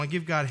I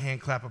give God a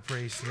hand clap of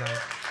praise tonight.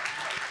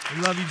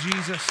 We love you,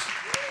 Jesus.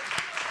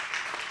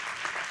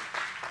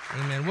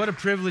 Amen. What a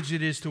privilege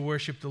it is to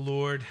worship the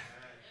Lord.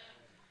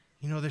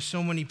 You know, there's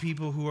so many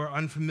people who are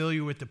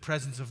unfamiliar with the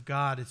presence of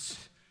God.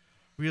 It's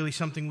really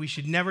something we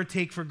should never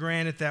take for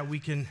granted, that we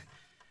can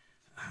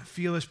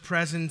feel His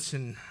presence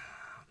and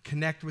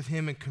connect with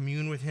Him and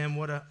commune with Him.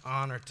 What an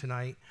honor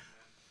tonight.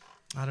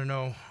 I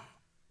know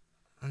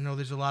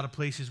there's a lot of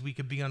places we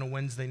could be on a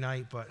Wednesday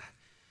night, but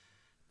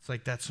it's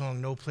like that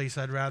song, "No Place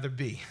I'd Rather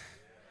Be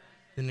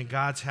Than in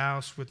God's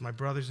House with my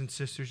brothers and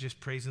sisters just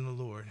praising the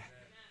Lord."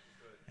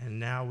 And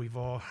now we're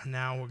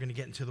going to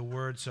get into the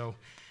Word, so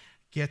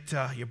get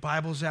your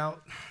Bibles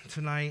out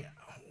tonight.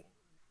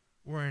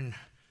 We're in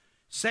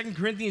 2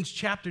 Corinthians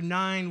chapter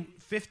 9,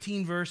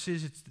 15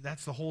 verses.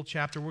 That's the whole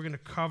chapter. We're going to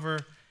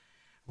cover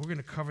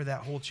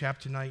that whole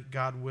chapter tonight,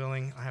 God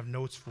willing. I have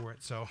notes for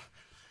it, so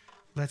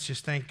let's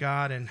just thank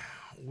God, and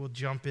we'll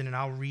jump in, and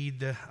I'll read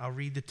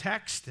the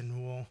text,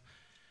 and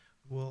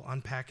we'll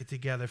unpack it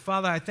together.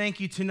 Father, I thank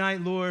you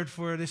tonight, Lord,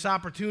 for this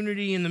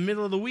opportunity in the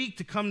middle of the week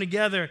to come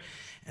together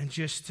and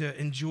just to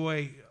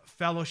enjoy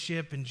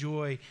fellowship,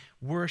 enjoy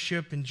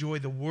worship, enjoy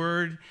the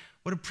Word.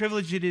 What a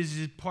privilege it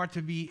is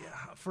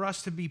for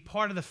us to be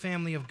part of the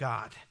family of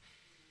God.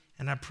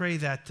 And I pray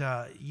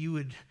that you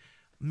would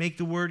make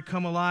the Word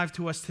come alive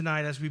to us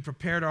tonight as we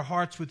prepared our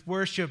hearts with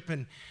worship.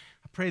 And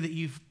I pray that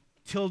you've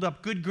tilled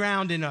up good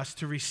ground in us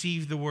to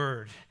receive the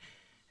Word.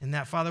 And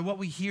that, Father, what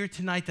we hear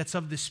tonight that's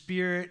of the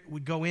Spirit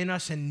would go in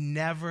us and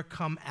never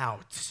come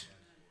out.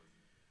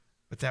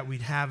 But that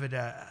we'd have it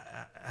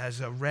as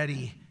a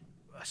ready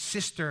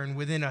cistern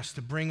within us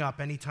to bring up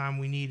anytime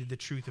we needed the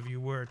truth of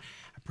your Word.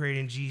 I pray it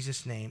in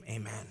Jesus' name,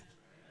 amen.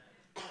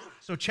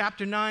 So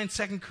chapter 9,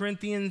 2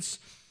 Corinthians,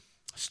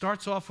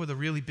 starts off with a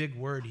really big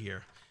word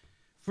here.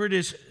 For it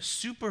is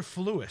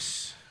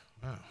superfluous.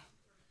 Wow.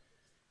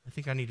 I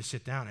think I need to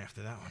sit down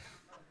after that one.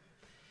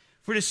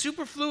 For it is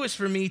superfluous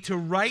for me to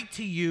write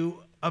to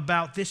you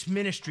about this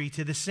ministry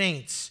to the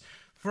saints.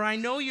 For I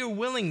know your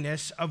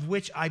willingness, of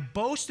which I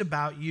boast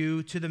about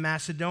you to the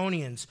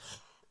Macedonians,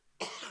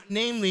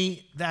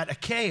 namely that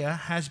Achaia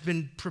has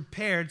been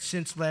prepared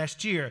since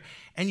last year,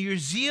 and your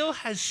zeal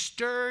has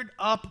stirred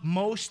up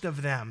most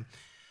of them.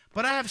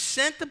 But I have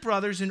sent the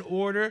brothers in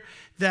order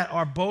that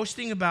our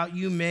boasting about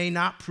you may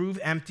not prove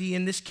empty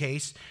in this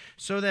case,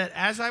 so that,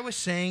 as I was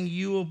saying,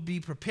 you will be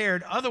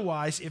prepared.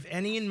 Otherwise, if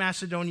any in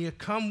Macedonia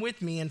come with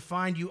me and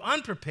find you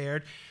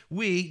unprepared,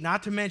 we,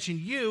 not to mention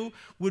you,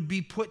 would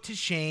be put to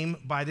shame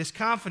by this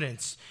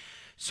confidence.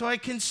 So I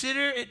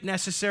consider it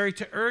necessary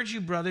to urge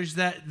you, brothers,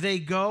 that they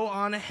go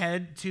on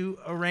ahead to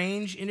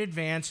arrange in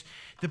advance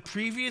the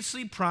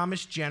previously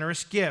promised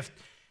generous gift,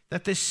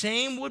 that the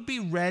same would be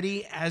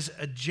ready as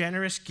a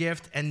generous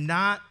gift and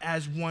not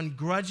as one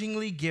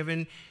grudgingly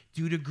given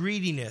due to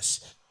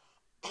greediness.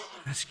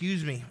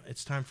 Excuse me,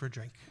 it's time for a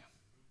drink.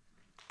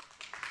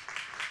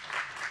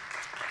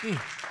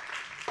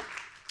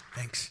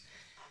 Thanks.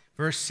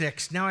 Verse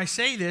 6, now I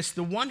say this,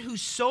 the one who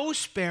sows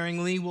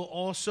sparingly will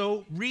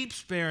also reap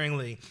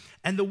sparingly,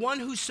 and the one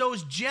who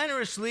sows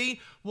generously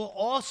will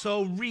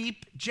also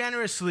reap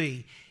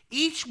generously.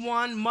 Each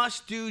one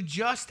must do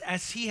just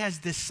as he has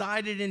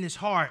decided in his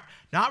heart,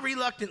 not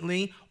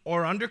reluctantly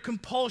or under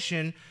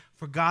compulsion,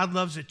 for God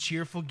loves a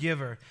cheerful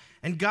giver.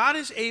 And God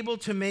is able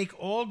to make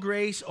all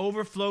grace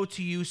overflow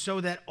to you,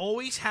 so that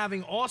always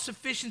having all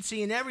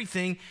sufficiency in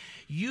everything,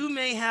 you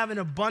may have an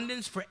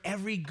abundance for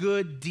every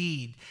good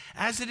deed.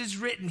 As it is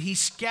written, he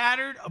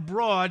scattered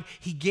abroad,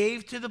 he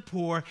gave to the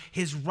poor,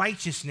 his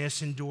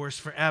righteousness endures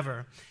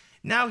forever.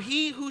 Now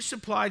he who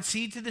supplied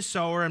seed to the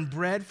sower and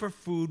bread for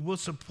food will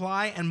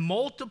supply and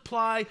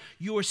multiply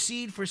your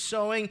seed for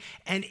sowing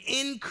and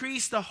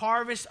increase the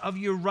harvest of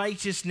your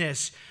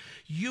righteousness.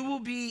 You will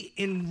be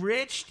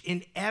enriched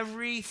in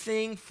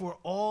everything for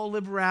all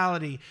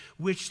liberality,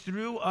 which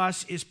through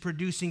us is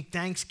producing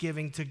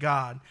thanksgiving to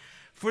God.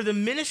 For the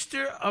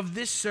minister of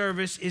this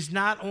service is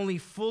not only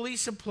fully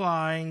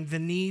supplying the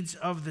needs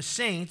of the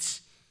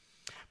saints,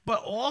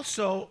 but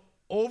also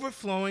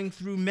overflowing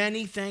through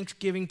many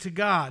thanksgiving to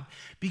God.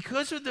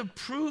 Because of the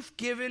proof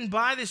given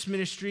by this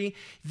ministry,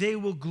 they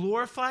will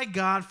glorify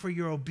God for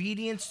your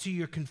obedience to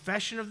your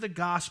confession of the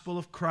gospel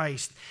of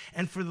Christ,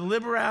 and for the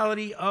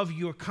liberality of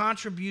your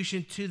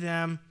contribution to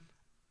them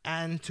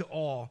and to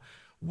all,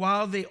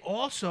 while they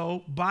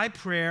also, by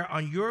prayer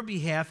on your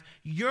behalf,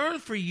 yearn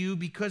for you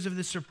because of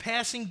the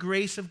surpassing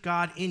grace of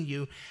God in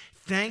you.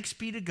 Thanks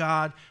be to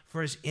God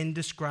for his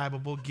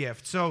indescribable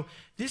gift. So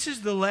this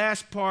is the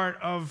last part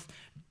of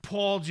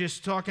Paul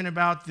just talking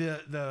about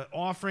the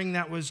offering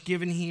that was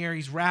given here.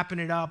 He's wrapping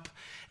it up,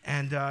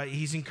 and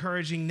he's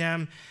encouraging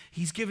them.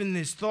 He's given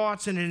his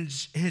thoughts and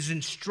his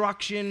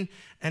instruction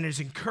and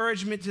his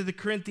encouragement to the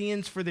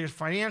Corinthians for their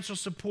financial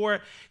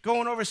support,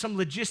 going over some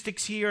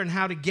logistics here and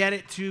how to get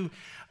it to,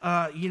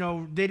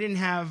 they didn't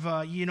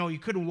have, you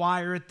couldn't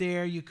wire it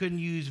there. You couldn't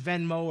use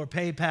Venmo or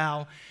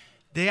PayPal.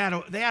 they had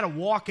to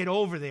walk it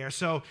over there.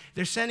 So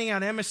they're sending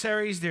out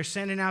emissaries. They're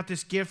sending out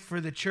this gift for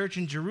the church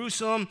in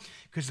Jerusalem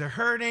because they're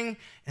hurting,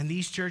 and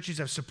these churches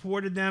have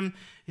supported them.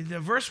 The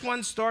verse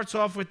 1 starts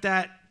off with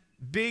that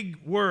big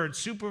word,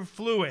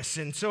 superfluous,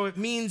 and so it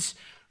means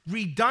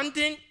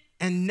redundant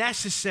and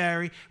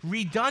necessary,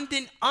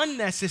 redundant,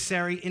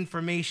 unnecessary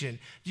information.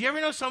 Do you ever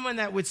know someone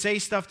that would say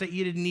stuff that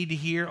you didn't need to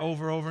hear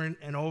over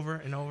and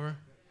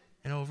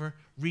over?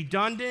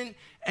 Redundant,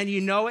 and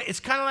you know it.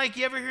 It's kind of like,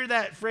 you ever hear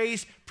that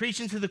phrase,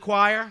 preaching to the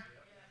choir?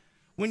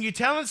 When you're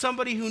telling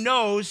somebody who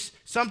knows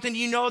something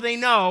you know they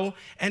know,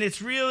 and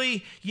it's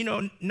really,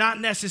 not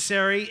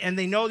necessary, and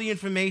they know the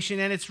information,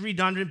 and it's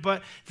redundant,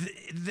 but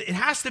it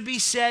has to be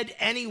said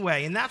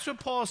anyway. And that's what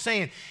Paul's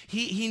saying.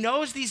 He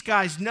knows these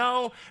guys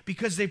know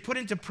because they put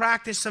into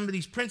practice some of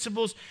these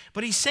principles,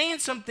 but he's saying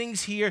some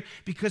things here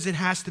because it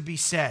has to be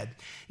said.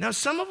 Now,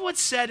 some of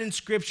what's said in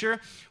Scripture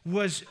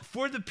was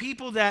for the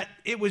people that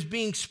it was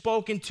being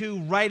spoken to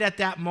right at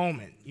that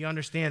moment. You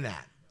understand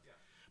that?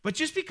 But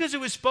just because it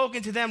was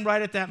spoken to them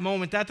right at that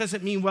moment, that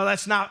doesn't mean, well,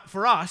 that's not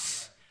for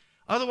us.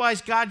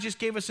 Otherwise, God just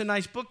gave us a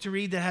nice book to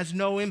read that has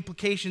no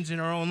implications in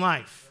our own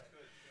life.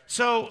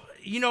 So,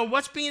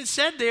 what's being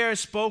said there is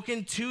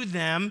spoken to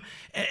them,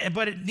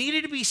 but it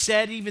needed to be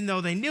said even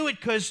though they knew it,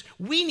 because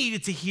we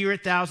needed to hear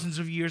it thousands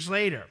of years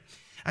later.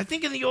 I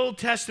think in the Old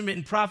Testament,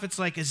 in prophets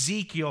like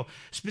Ezekiel,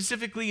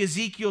 specifically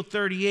Ezekiel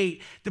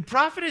 38, the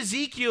prophet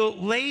Ezekiel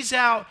lays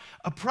out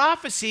a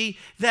prophecy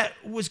that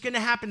was going to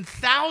happen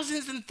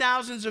thousands and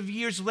thousands of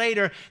years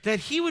later, that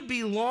he would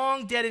be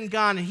long dead and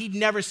gone, and he'd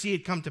never see it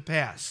come to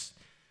pass.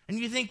 And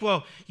you think,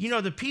 well,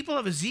 the people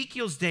of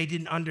Ezekiel's day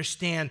didn't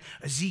understand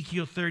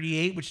Ezekiel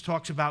 38, which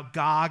talks about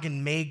Gog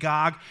and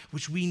Magog,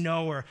 which we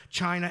know are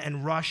China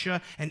and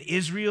Russia and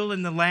Israel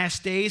in the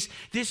last days.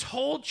 This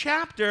whole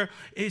chapter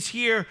is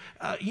here,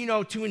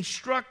 to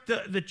instruct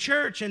the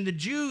church and the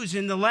Jews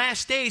in the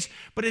last days.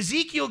 But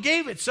Ezekiel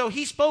gave it, so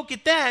he spoke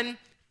it then,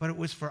 but it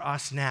was for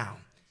us now.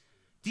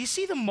 Do you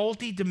see the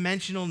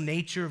multidimensional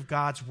nature of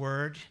God's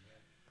word?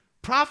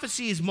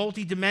 Prophecy is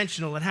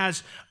multidimensional. It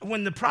has,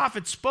 when the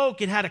prophet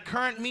spoke, it had a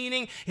current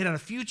meaning, it had a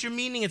future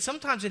meaning, and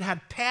sometimes it had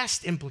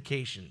past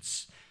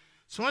implications.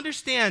 So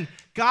understand,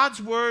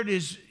 God's word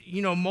is,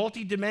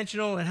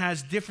 multidimensional. It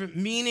has different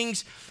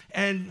meanings,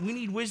 and we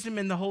need wisdom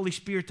in the Holy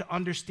Spirit to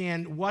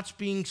understand what's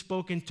being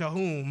spoken to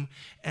whom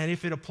and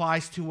if it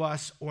applies to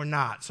us or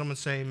not. Someone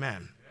say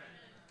amen.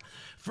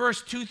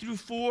 Verse 2 through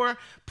 4,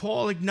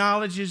 Paul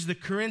acknowledges the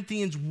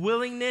Corinthians'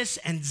 willingness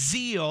and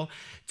zeal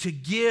to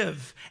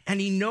give,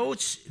 and he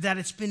notes that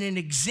it's been an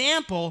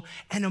example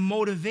and a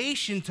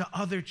motivation to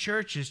other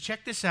churches.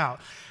 Check this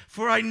out.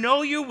 For I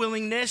know your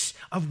willingness,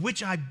 of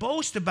which I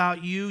boast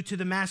about you to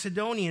the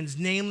Macedonians,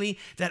 namely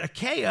that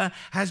Achaia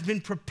has been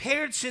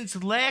prepared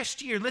since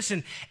last year.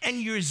 Listen,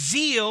 and your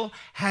zeal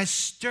has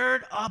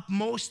stirred up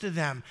most of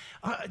them.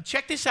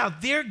 Check this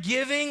out. They're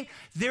giving,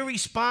 they're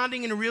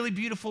responding in a really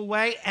beautiful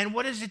way, and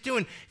what is it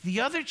doing? The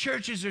other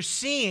churches are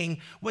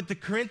seeing what the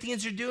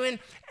Corinthians are doing,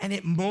 and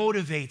it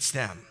motivates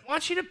them. I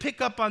want you to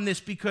pick up on this,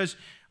 because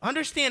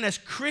understand, as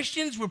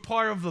Christians, we're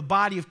part of the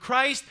body of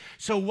Christ,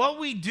 so what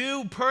we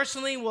do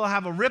personally will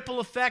have a ripple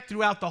effect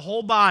throughout the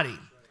whole body.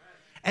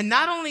 And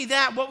not only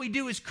that, what we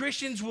do as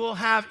Christians will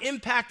have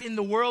impact in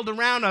the world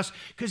around us,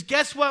 because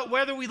guess what?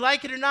 Whether we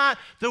like it or not,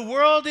 the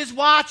world is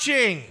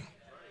watching.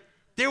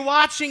 They're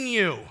watching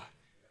you.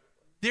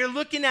 They're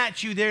looking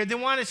at you. They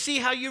want to see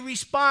how you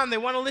respond. They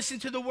want to listen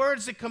to the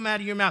words that come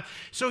out of your mouth.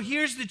 So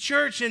here's the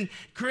church in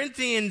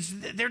Corinthians.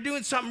 They're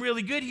doing something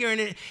really good here,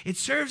 and it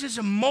serves as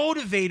a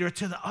motivator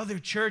to the other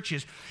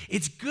churches.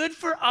 It's good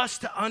for us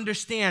to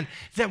understand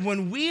that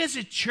when we as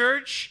a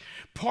church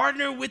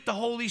partner with the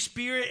Holy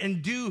Spirit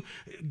and do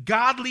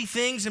godly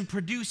things and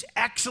produce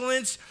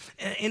excellence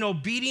in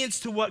obedience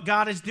to what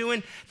God is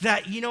doing,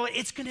 that,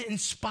 it's going to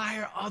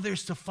inspire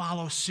others to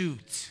follow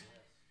suit.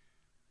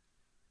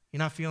 You're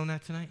not feeling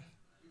that tonight?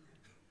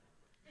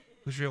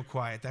 It was real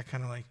quiet. That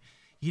kind of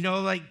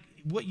like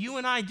what you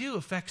and I do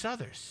affects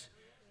others.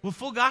 What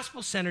Full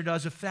Gospel Center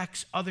does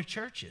affects other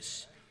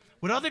churches.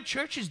 What other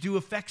churches do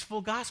affects Full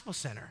Gospel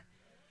Center.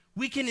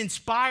 We can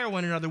inspire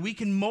one another. We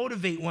can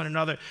motivate one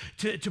another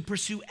to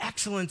pursue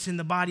excellence in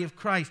the body of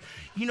Christ.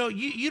 You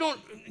don't,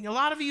 a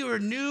lot of you are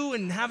new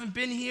and haven't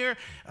been here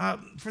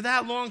for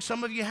that long.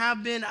 Some of you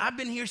have been. I've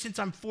been here since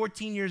I'm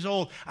 14 years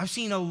old. I've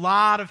seen a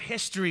lot of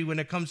history when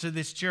it comes to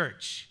this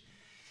church.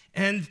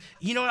 And,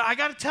 I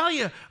got to tell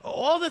you,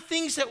 all the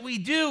things that we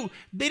do,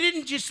 they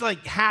didn't just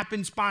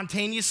happen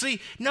spontaneously.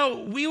 No,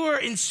 we were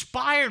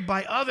inspired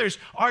by others.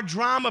 Our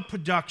drama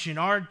production,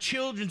 our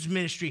children's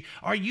ministry,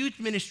 our youth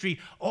ministry,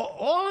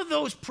 all of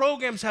those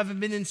programs have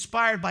been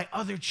inspired by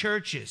other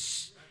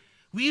churches.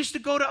 We used to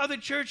go to other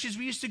churches.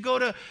 We used to go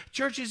to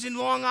churches in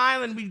Long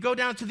Island. We'd go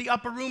down to the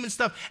upper room and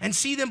stuff and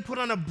see them put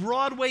on a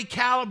Broadway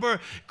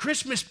caliber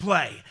Christmas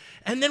play.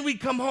 And then we'd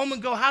come home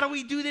and go, how do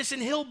we do this in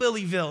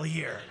Hillbillyville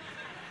here?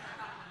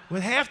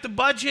 With half the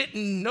budget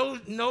and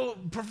no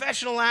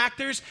professional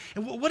actors.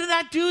 And what did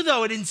that do,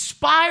 though? It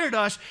inspired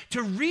us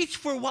to reach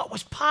for what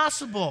was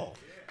possible.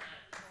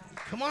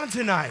 Come on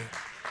tonight.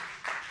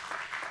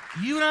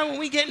 You and I, when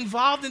we get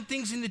involved in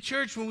things in the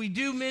church, when we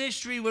do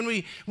ministry, when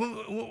we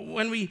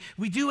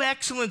do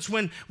excellence,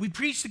 when we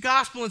preach the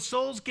gospel and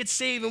souls get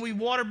saved and we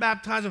water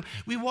baptize them,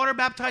 we water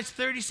baptize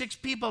 36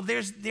 people.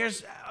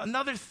 There's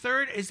another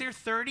third. Is there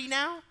 30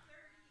 now?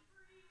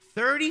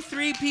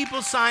 33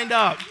 people signed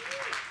up.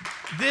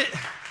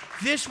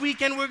 This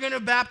weekend we're going to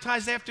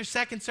baptize after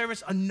second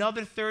service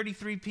another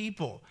 33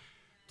 people.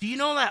 Do you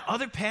know that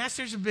other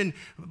pastors have been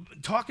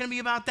talking to me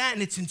about that,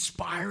 and it's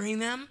inspiring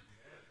them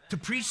to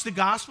preach the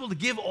gospel, to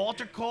give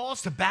altar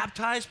calls, to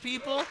baptize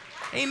people?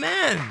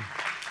 Amen.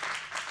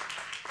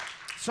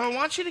 So I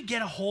want you to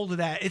get a hold of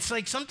that. It's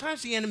like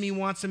sometimes the enemy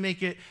wants to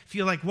make it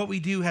feel like what we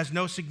do has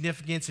no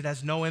significance, it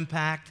has no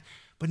impact,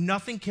 but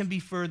nothing can be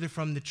further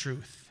from the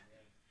truth.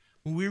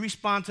 When we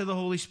respond to the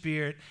Holy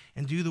Spirit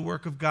and do the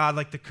work of God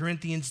like the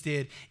Corinthians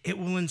did, it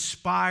will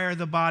inspire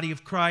the body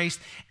of Christ,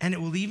 and it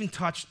will even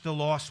touch the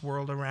lost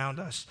world around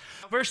us.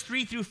 Verse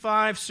 3 through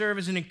 5 serve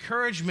as an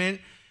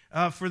encouragement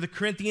for the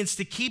Corinthians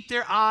to keep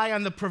their eye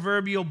on the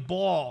proverbial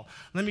ball.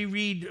 Let me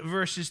read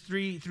verses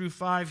 3 through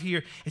 5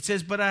 here. It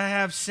says, "But I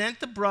have sent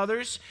the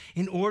brothers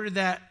in order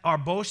that our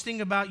boasting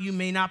about you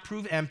may not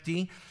prove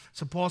empty."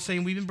 So Paul's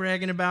saying, we've been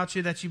bragging about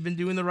you, that you've been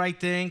doing the right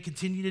thing.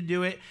 Continue to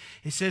do it.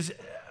 It says,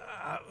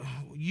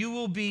 you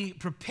will be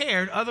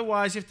prepared.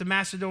 Otherwise, if the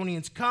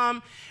Macedonians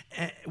come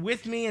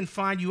with me and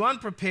find you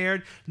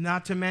unprepared,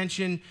 not to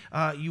mention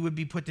you would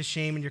be put to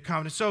shame in your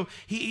confidence. So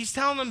he's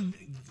telling them,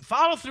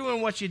 follow through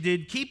on what you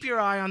did. Keep your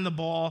eye on the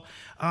ball.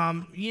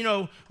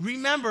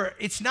 Remember,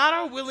 it's not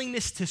our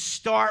willingness to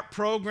start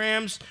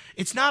programs.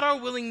 It's not our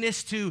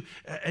willingness to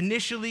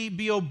initially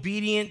be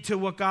obedient to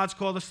what God's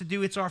called us to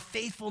do. It's our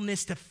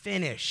faithfulness to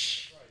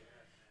finish.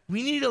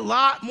 We need a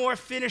lot more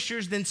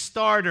finishers than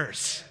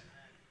starters.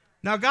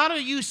 Now, God will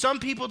use some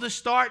people to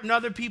start and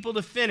other people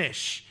to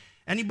finish.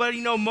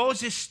 Anybody know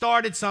Moses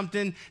started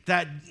something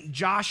that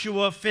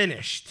Joshua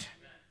finished?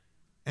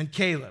 And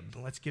Caleb.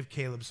 Let's give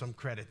Caleb some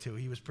credit, too.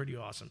 He was pretty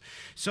awesome.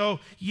 So,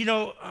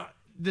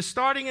 the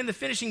starting and the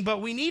finishing,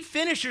 but we need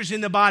finishers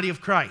in the body of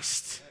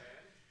Christ.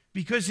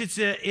 Because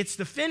it's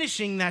the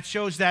finishing that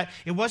shows that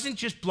it wasn't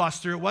just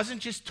bluster, it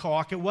wasn't just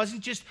talk, it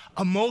wasn't just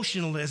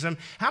emotionalism.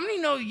 How many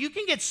know you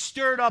can get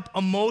stirred up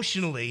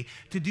emotionally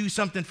to do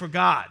something for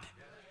God?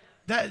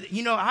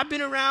 I've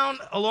been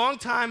around a long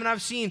time, and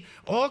I've seen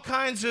all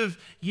kinds of,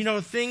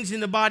 things in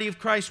the body of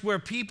Christ where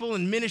people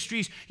and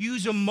ministries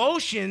use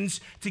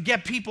emotions to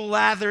get people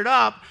lathered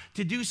up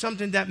to do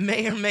something that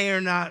may or may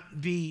or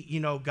not be,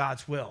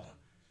 God's will.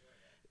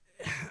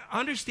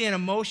 Understand,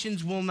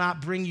 emotions will not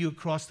bring you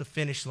across the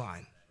finish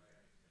line.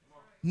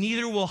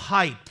 Neither will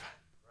hype.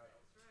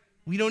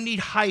 We don't need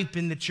hype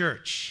in the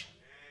church.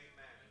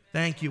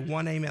 Thank you.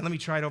 One amen. Let me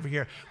try it over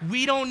here.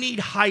 We don't need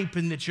hype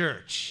in the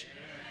church.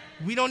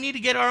 We don't need to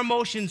get our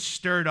emotions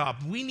stirred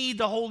up. We need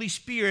the Holy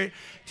Spirit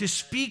to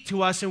speak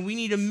to us, and we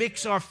need to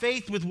mix our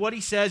faith with what he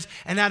says,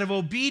 and out of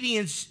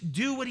obedience,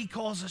 do what he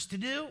calls us to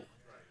do.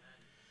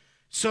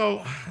 So,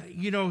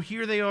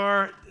 here they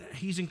are.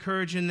 He's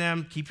encouraging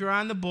them, keep your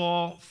eye on the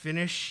ball,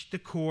 finish the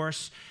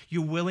course.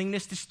 Your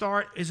willingness to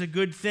start is a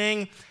good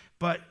thing,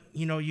 but,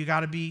 you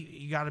got to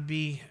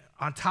be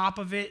on top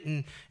of it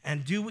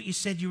and do what you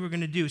said you were going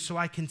to do. So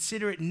I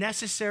consider it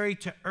necessary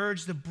to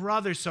urge the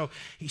brothers. So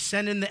he's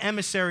sending the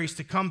emissaries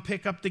to come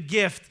pick up the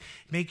gift.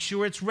 Make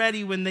sure it's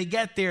ready when they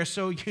get there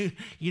so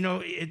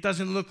it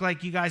doesn't look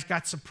like you guys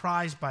got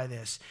surprised by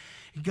this.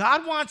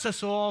 God wants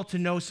us all to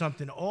know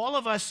something. All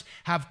of us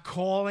have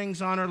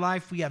callings on our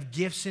life. We have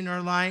gifts in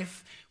our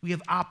life. We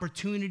have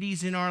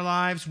opportunities in our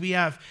lives. We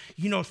have,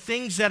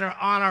 things that are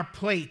on our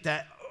plate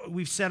that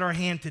we've set our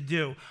hand to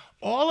do.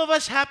 All of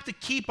us have to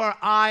keep our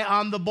eye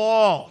on the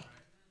ball.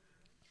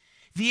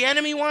 The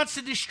enemy wants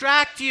to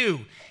distract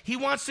you. He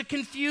wants to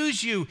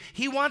confuse you.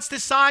 He wants to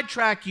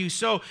sidetrack you.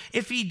 So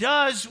if he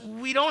does,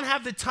 we don't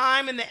have the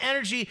time and the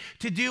energy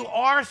to do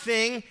our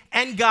thing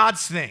and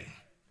God's thing.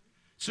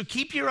 So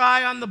keep your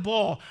eye on the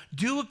ball.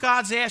 Do what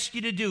God's asked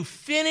you to do.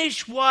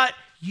 Finish what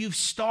you've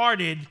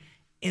started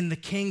in the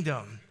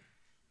kingdom,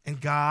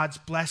 and God's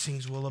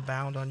blessings will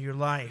abound on your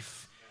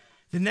life.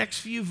 The next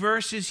few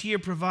verses here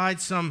provide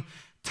some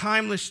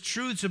timeless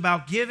truths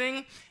about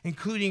giving,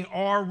 including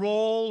our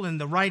role and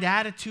the right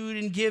attitude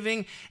in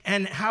giving,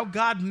 and how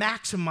God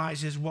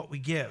maximizes what we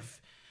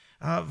give.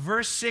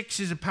 Verse 6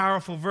 is a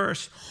powerful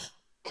verse,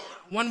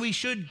 one we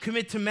should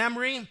commit to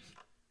memory.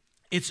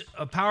 It's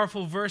a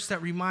powerful verse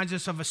that reminds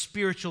us of a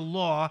spiritual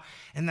law,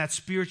 and that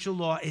spiritual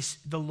law is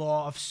the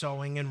law of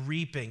sowing and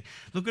reaping.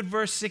 Look at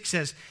verse 6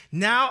 says,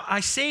 "Now I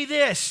say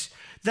this,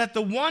 that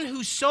the one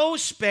who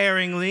sows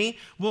sparingly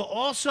will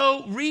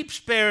also reap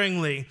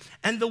sparingly,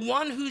 and the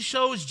one who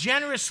sows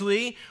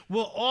generously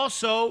will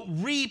also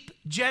reap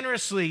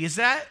generously." Is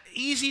that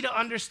easy to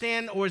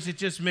understand, or is it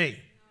just me?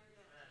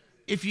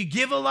 If you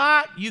give a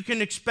lot, you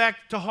can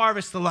expect to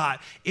harvest a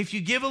lot. If you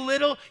give a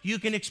little, you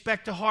can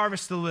expect to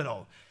harvest a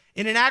little.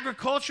 In an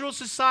agricultural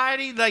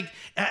society like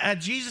at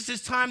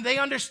Jesus' time, they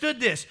understood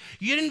this.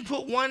 You didn't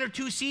put 1 or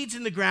 2 seeds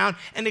in the ground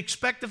and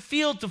expect the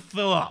field to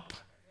fill up.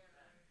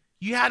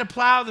 You had to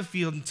plow the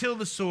field and till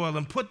the soil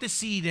and put the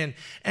seed in.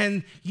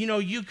 And, you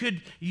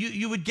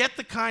would get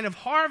the kind of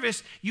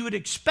harvest, you would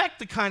expect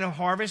the kind of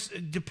harvest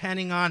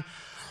depending on,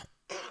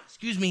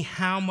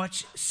 how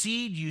much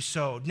seed you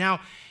sowed. Now,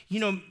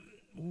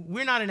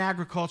 we're not an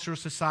agricultural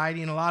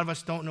society, and a lot of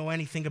us don't know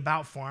anything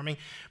about farming.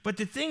 But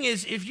the thing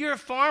is, if you're a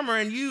farmer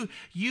and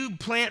you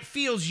plant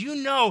fields, you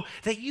know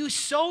that you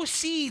sow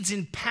seeds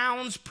in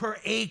pounds per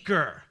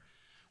acre.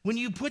 When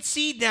you put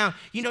seed down,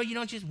 you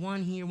don't just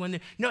one here, one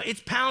there. No,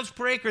 it's pounds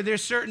per acre.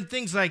 There's certain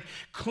things like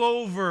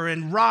clover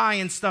and rye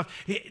and stuff.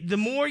 The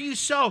more you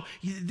sow,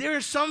 there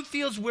are some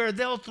fields where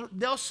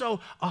they'll sow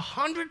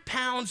 100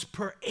 pounds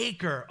per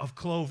acre of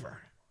clover.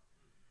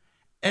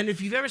 And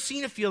if you've ever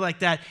seen a field like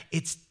that,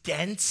 it's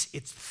dense,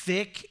 it's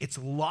thick, it's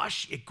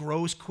lush, it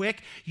grows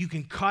quick. You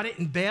can cut it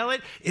and bale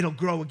it. It'll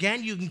grow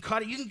again. You can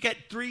cut it. You can get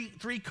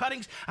three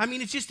cuttings. I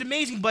mean, it's just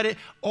amazing, but it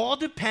all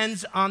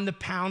depends on the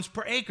pounds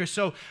per acre.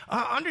 So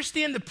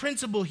understand the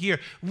principle here.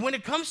 When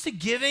it comes to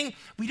giving,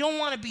 we don't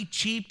want to be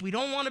cheap. We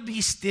don't want to be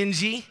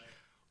stingy.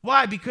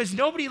 Why? Because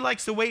nobody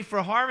likes to wait for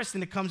a harvest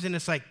and it comes in,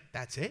 it's like,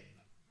 that's it?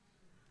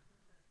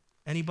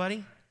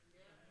 Anybody?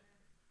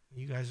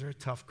 You guys are a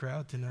tough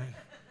crowd tonight.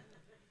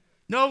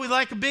 No, we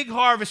like a big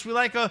harvest. We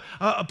like a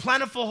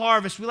plentiful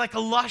harvest. We like a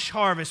lush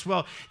harvest.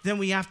 Well, then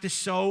we have to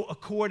sow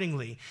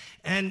accordingly.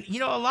 And,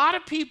 a lot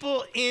of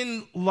people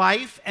in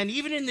life and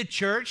even in the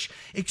church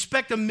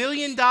expect $1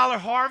 million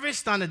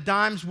harvest on a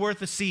dime's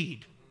worth of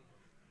seed.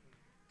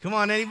 Come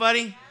on,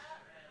 anybody?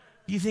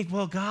 You think,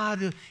 well,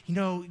 God,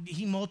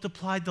 he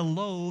multiplied the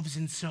loaves,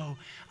 and so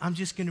I'm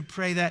just going to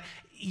pray that.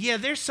 Yeah,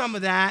 there's some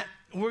of that.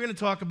 We're going to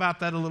talk about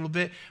that a little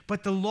bit.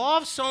 But the law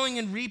of sowing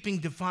and reaping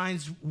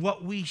defines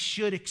what we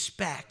should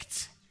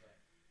expect.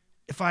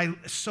 If I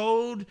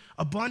sowed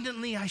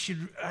abundantly, I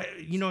should,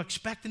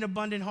 expect an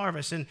abundant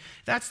harvest. And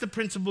that's the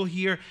principle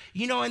here.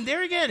 And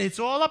there again, it's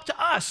all up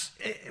to us.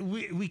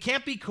 We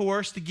can't be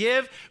coerced to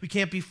give. We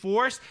can't be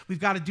forced. We've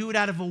got to do it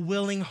out of a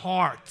willing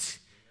heart.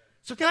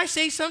 So can I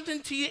say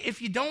something to you?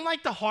 If you don't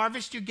like the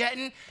harvest you're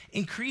getting,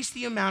 increase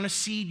the amount of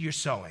seed you're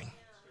sowing.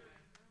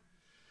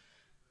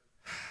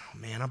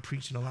 Man, I'm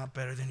preaching a lot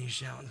better than you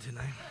shouting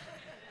tonight.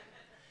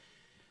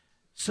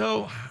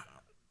 So,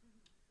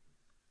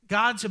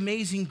 God's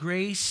amazing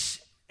grace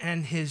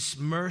and his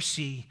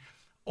mercy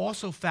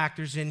also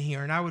factors in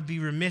here, and I would be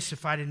remiss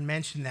if I didn't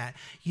mention that.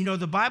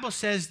 The Bible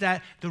says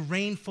that the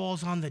rain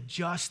falls on the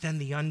just and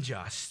the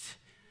unjust.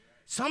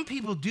 Some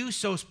people do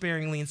sow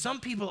sparingly, and some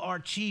people are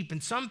cheap,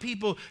 and some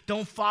people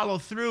don't follow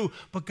through,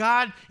 but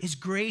God is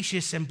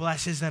gracious and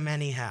blesses them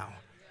anyhow.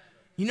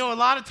 A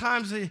lot of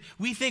times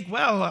we think,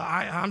 well,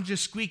 I'm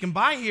just squeaking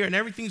by here and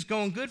everything's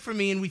going good for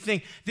me, and we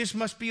think this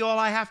must be all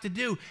I have to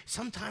do.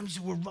 Sometimes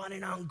we're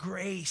running on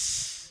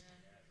grace.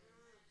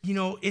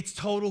 It's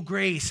total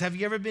grace. Have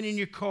you ever been in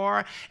your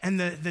car and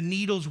the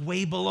needle's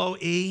way below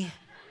E?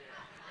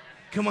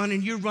 Come on,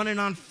 and you're running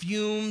on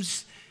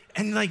fumes,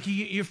 and like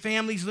your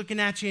family's looking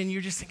at you and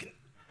you're just thinking,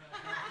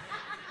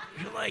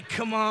 you're like,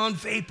 come on,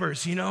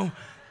 vapors,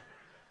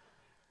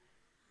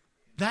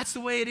 That's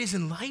the way it is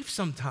in life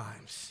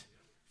sometimes.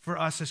 For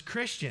us as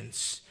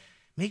Christians,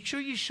 make sure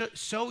you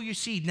sow your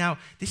seed. Now,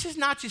 this is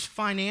not just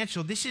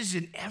financial. This is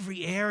in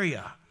every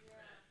area.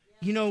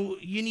 You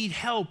need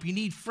help. You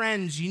need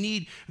friends. You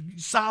need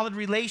solid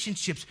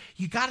relationships.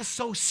 You got to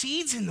sow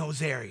seeds in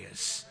those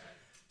areas.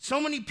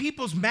 So many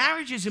people's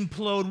marriages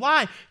implode.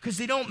 Why? Because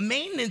they don't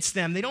maintenance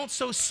them. They don't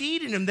sow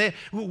seed in them.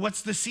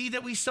 What's the seed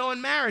that we sow in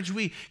marriage?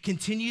 We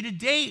continue to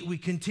date. We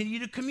continue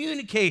to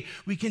communicate.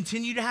 We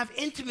continue to have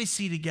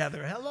intimacy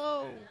together.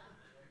 Hello.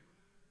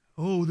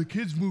 Oh, the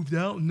kids moved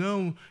out.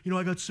 No,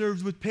 I got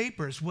served with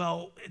papers.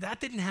 Well, that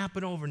didn't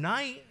happen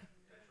overnight.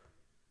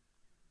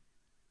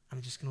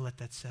 I'm just going to let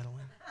that settle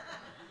in.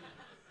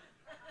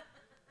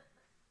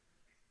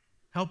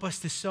 Help us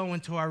to sow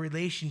into our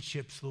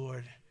relationships,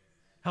 Lord.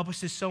 Help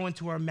us to sow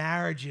into our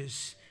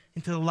marriages,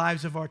 into the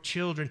lives of our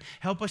children.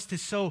 Help us to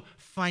sow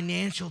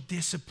financial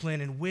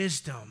discipline and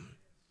wisdom.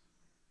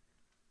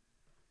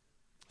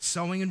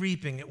 Sowing and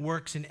reaping, it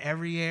works in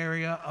every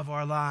area of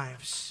our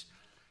lives.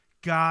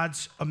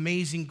 God's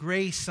amazing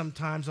grace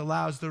sometimes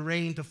allows the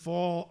rain to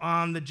fall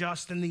on the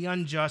just and the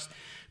unjust.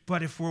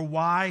 But if we're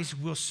wise,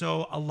 we'll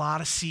sow a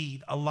lot of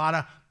seed, a lot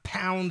of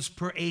pounds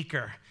per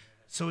acre,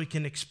 so we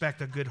can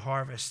expect a good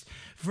harvest.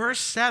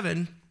 Verse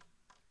 7,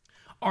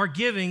 our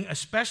giving,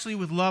 especially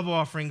with love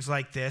offerings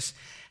like this,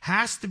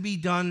 has to be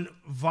done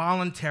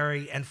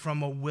voluntary and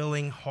from a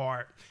willing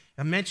heart.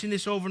 I mention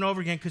this over and over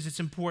again because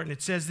it's important.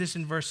 It says this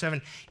in verse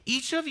 7.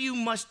 Each of you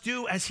must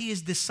do as he has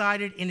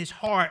decided in his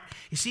heart.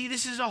 You see,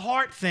 this is a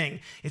heart thing.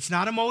 It's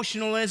not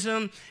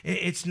emotionalism.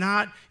 It's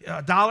not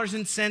a dollars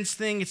and cents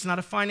thing. It's not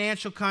a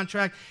financial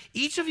contract.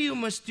 Each of you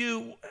must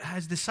do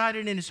has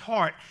decided in his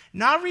heart,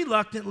 not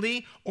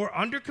reluctantly or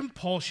under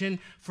compulsion,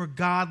 for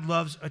God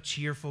loves a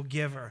cheerful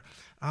giver.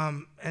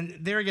 And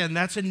there again,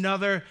 that's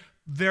another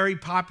very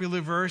popular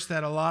verse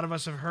that a lot of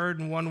us have heard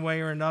in one way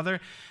or another.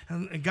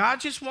 And God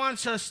just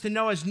wants us to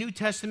know as New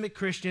Testament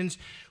Christians,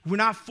 we're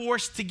not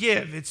forced to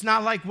give. It's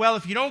not like, well,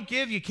 if you don't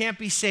give, you can't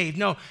be saved.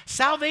 No,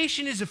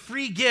 salvation is a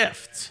free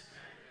gift.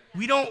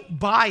 We don't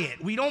buy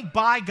it. We don't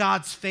buy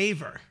God's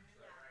favor.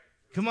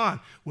 Come on.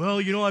 Well,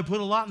 I put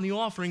a lot in the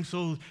offering,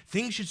 so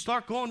things should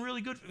start going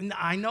really good.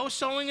 I know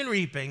sowing and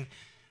reaping,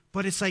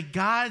 but it's like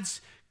God's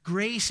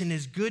grace and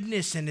his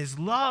goodness and his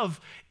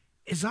love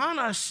is on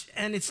us,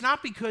 and it's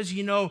not because,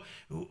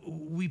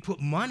 we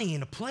put money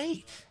in a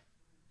plate.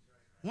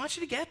 I want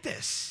you to get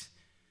this.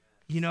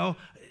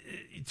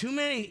 Too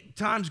many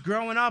times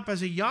growing up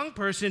as a young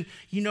person,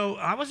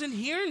 I wasn't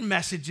hearing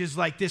messages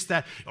like this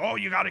that, oh,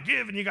 you got to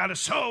give and you got to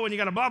sow and you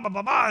got to blah, blah,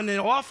 blah, blah, and then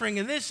offering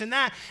and this and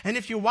that. And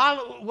if your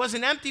wallet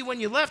wasn't empty when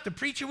you left, the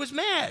preacher was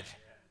mad.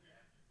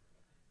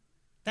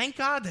 Thank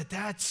God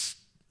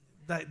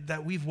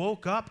that we've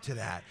woke up to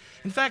that.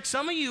 In fact,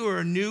 some of you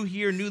are new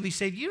here, newly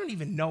saved. You don't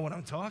even know what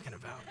I'm talking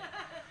about.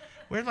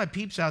 Where's my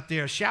peeps out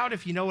there? Shout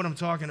if you know what I'm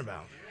talking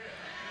about.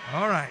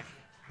 All right.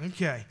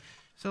 Okay.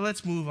 So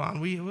let's move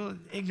on.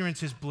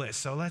 Ignorance is bliss.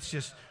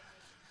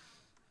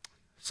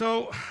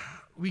 So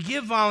we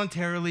give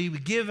voluntarily. We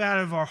give out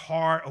of our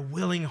heart, a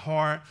willing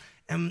heart,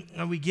 and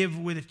we give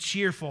with a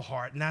cheerful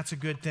heart, and that's a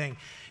good thing.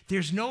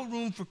 There's no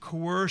room for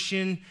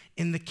coercion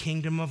in the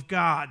kingdom of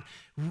God.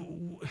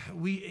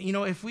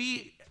 If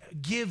we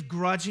give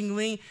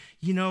grudgingly,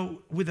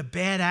 with a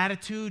bad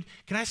attitude,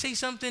 can I say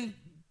something?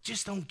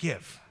 Just don't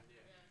give.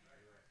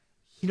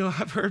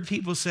 I've heard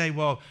people say,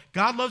 well,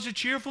 God loves a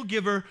cheerful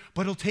giver,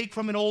 but he'll take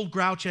from an old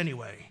grouch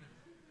anyway.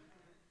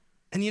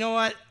 And you know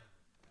what?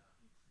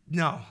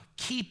 No,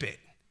 keep it.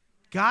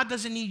 God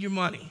doesn't need your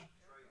money.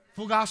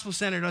 Full Gospel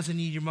Center doesn't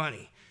need your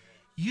money.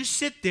 You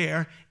sit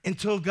there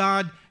until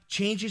God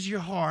changes your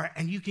heart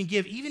and you can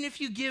give. Even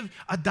if you give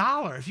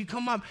 $1,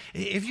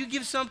 if you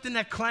give something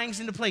that clangs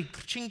into plate,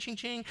 ching, ching,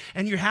 ching,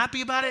 and you're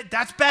happy about it,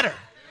 that's better.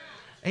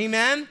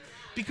 Amen?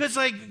 Because,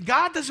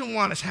 God doesn't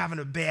want us having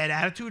a bad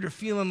attitude or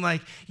feeling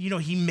like,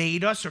 he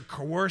made us or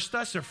coerced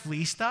us or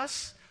fleeced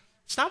us.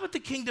 It's not what the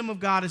kingdom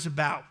of God is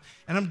about.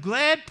 And I'm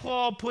glad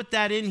Paul put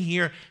that in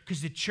here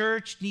because the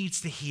church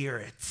needs to hear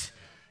it.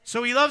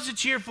 So he loves a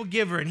cheerful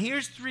giver. And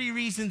here's 3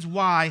 reasons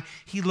why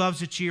he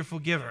loves a cheerful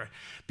giver.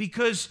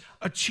 Because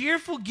a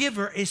cheerful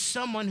giver is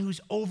someone who's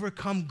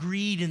overcome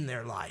greed in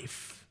their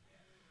life.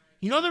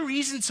 The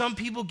reason some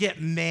people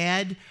get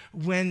mad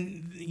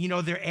when,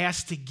 they're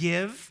asked to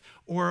give,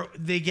 or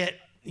they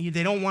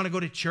don't want to go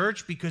to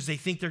church because they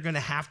think they're going to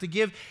have to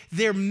give.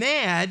 They're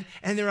mad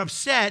and they're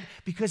upset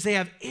because they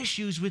have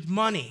issues with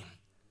money.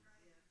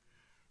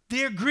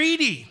 They're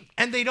greedy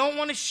and they don't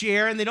want to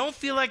share and they don't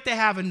feel like they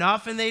have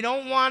enough and they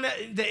don't want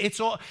to. It's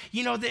all,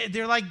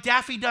 they're like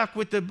Daffy Duck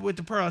with the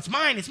pearl. It's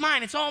mine.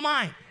 It's all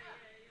mine.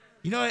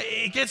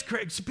 It gets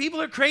crazy.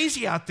 People are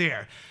crazy out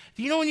there.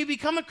 When you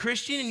become a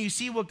Christian and you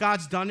see what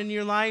God's done in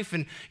your life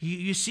and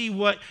you see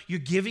what your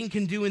giving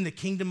can do in the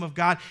kingdom of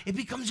God, it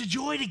becomes a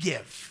joy to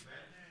give.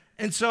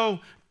 And so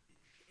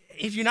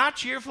if you're not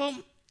cheerful,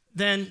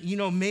 then,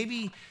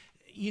 maybe,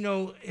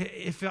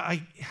 if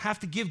I have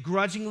to give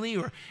grudgingly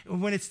or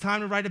when it's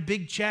time to write a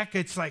big check,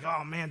 it's like,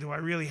 oh, man, do I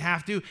really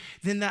have to?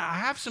 Then I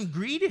have some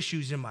greed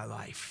issues in my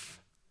life.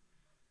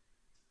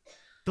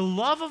 The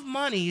love of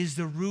money is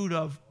the root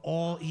of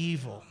all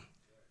evil.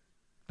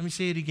 Let me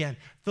say it again.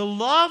 The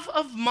love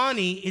of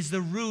money is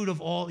the root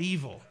of all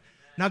evil.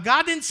 Now,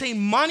 God didn't say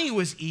money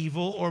was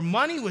evil or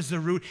money was the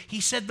root. He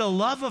said the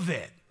love of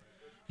it.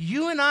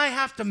 You and I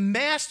have to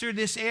master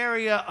this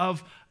area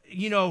of,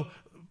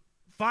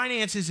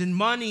 finances and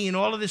money and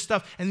all of this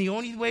stuff. And the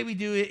only way we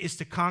do it is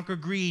to conquer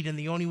greed. And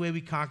the only way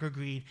we conquer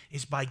greed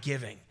is by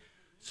giving.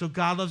 So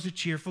God loves a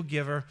cheerful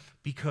giver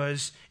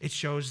because it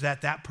shows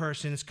that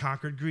person has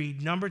conquered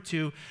greed. Number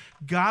 2,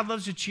 God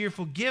loves a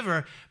cheerful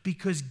giver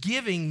because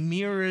giving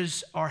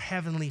mirrors our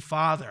Heavenly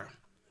Father.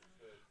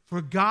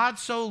 For God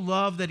so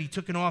loved that he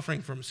took an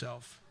offering for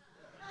himself.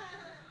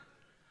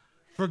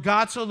 For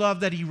God so loved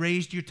that he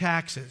raised your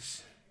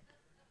taxes.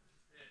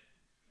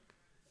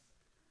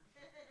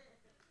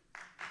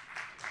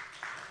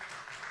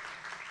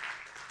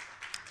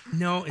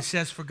 No, it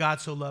says for God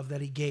so loved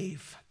that he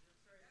gave.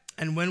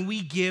 And when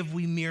we give,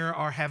 we mirror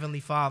our Heavenly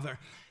Father.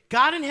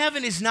 God in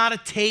heaven is not a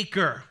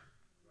taker.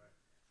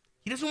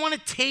 He doesn't want to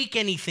take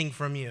anything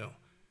from you.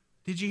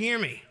 Did you hear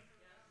me?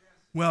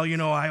 Well,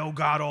 I owe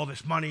God all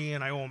this money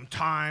and I owe him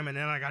time and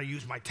then I got to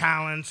use my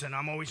talents and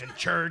I'm always in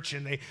church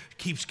and they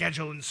keep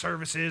scheduling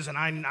services and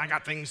I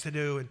got things to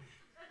do. And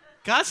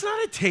God's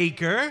not a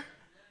taker.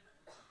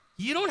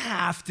 You don't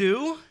have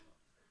to.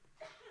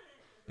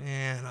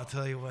 And I'll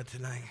tell you what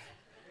tonight.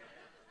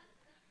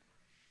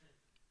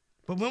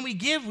 But when we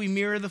give, we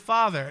mirror the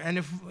Father. And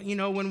if,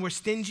 when we're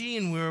stingy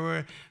and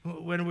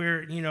when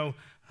we're,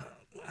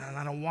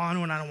 I don't want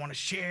to and I don't want to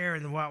share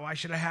and why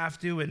should I have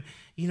to? And,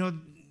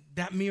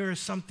 that mirrors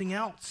something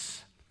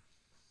else.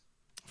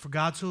 For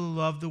God so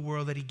loved the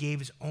world that he gave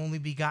his only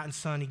begotten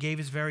Son. He gave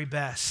his very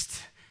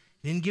best.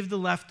 He didn't give the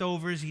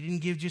leftovers. He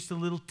didn't give just a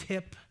little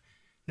tip.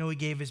 No, he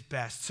gave his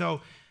best. So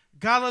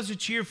God loves a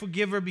cheerful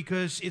giver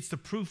because it's the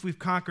proof we've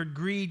conquered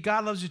greed.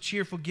 God loves a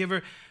cheerful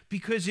giver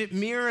because it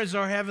mirrors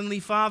our Heavenly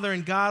Father.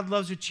 And God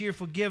loves a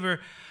cheerful giver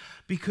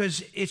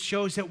because it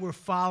shows that we're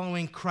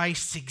following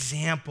Christ's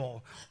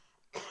example.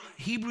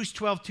 Hebrews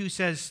 12:2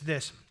 says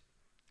this,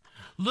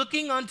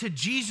 looking unto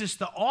Jesus,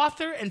 the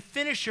author and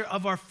finisher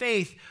of our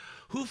faith,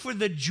 who for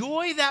the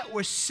joy that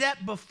was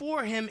set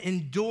before him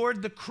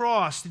endured the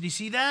cross. Did you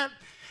see that?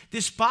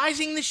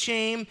 Despising the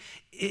shame,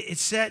 it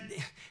said,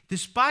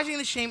 despising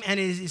the shame, and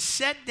it is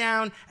set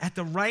down at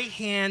the right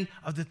hand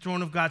of the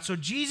throne of God. So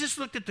Jesus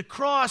looked at the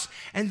cross,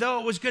 and though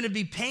it was going to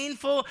be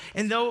painful,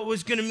 and though it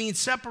was going to mean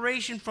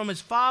separation from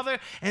his Father,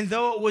 and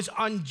though it was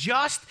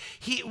unjust,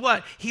 he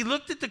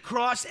looked at the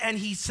cross and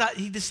he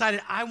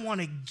decided, I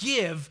want to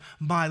give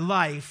my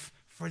life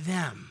for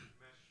them.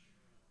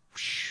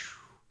 Whew.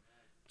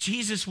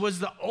 Jesus was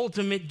the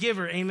ultimate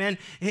giver, amen.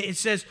 It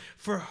says,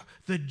 for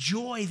the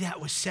joy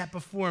that was set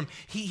before him.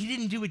 He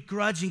didn't do it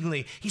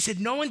grudgingly. He said,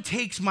 no one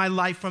takes my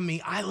life from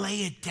me. I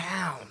lay it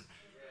down.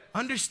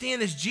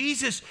 Understand this.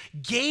 Jesus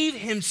gave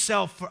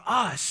himself for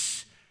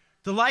us.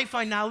 The life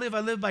I now live,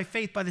 I live by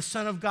faith by the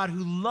Son of God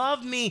who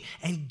loved me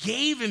and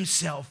gave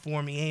himself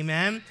for me,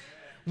 amen.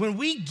 When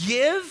we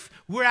give,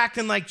 we're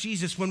acting like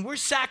Jesus. When we're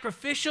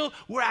sacrificial,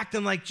 we're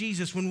acting like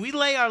Jesus. When we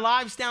lay our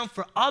lives down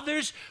for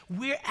others,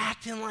 we're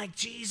acting like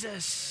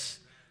Jesus.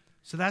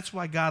 So that's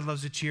why God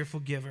loves a cheerful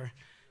giver,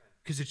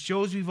 because it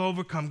shows we've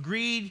overcome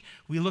greed.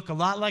 We look a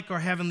lot like our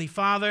Heavenly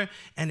Father,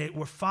 and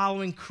we're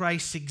following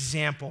Christ's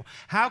example.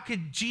 How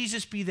could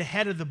Jesus be the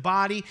head of the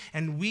body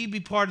and we be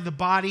part of the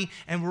body,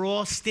 and we're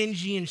all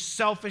stingy and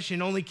selfish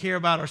and only care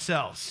about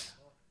ourselves?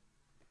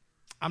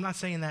 I'm not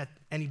saying that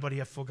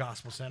anybody at Full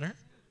Gospel Center.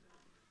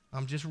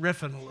 I'm just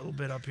riffing a little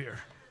bit up here.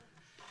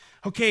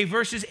 Okay,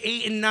 verses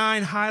 8 and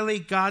 9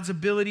 highlight God's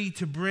ability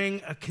to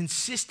bring a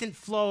consistent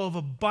flow of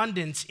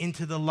abundance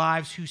into the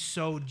lives who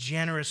sow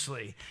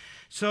generously.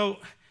 So,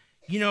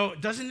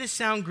 doesn't this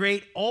sound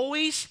great?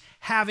 Always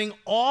having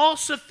all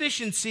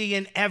sufficiency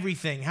in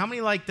everything. How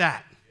many like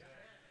that?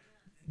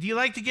 Do you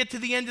like to get to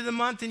the end of the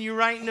month and you're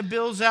writing the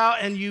bills out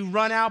and you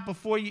run out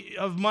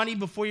of money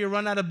before you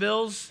run out of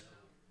bills?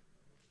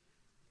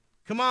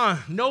 Come on,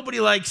 nobody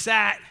likes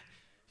that.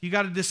 You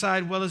got to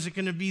decide, well, is it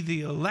going to be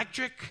the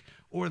electric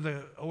or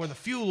the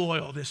fuel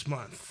oil this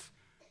month?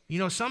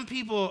 Some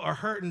people are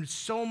hurting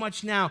so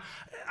much now.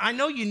 I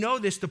know you know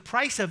this. The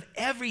price of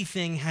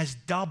everything has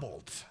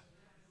doubled.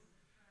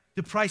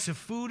 The price of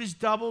food is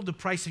doubled. The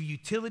price of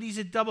utilities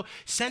is doubled.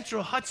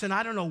 Central Hudson,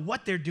 I don't know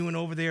what they're doing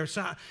over there.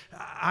 So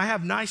I have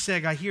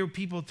NYSEG. I hear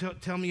people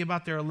tell me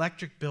about their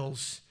electric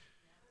bills.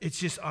 It's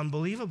just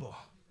unbelievable.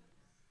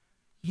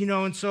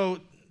 And so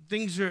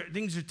things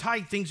are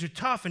tight, things are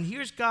tough, and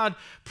here's God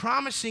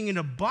promising an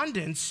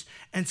abundance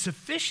and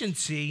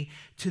sufficiency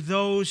to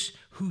those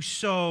who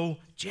sow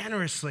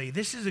generously.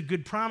 This is a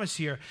good promise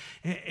here.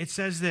 It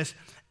says this,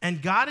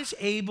 and God is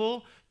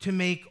able to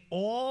make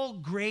all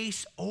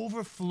grace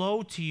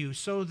overflow to you,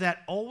 so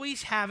that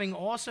always having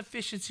all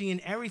sufficiency in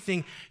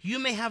everything, you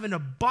may have an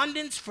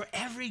abundance for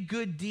every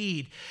good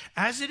deed.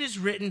 As it is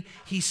written,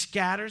 he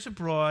scatters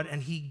abroad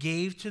and he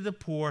gave to the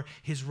poor,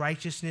 his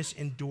righteousness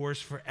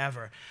endures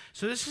forever.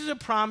 So this is a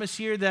promise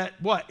here that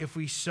if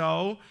we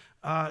sow,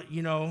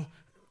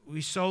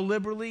 we sow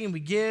liberally and we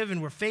give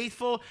and we're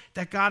faithful,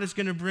 that God is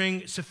going to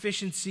bring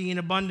sufficiency and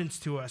abundance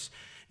to us.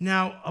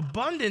 Now,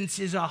 abundance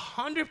is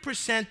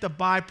 100% the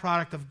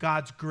byproduct of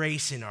God's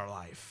grace in our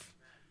life.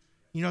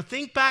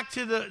 Think back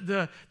to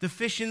the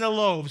fish and the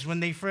loaves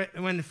when they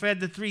fed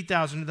the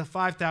 3,000 or the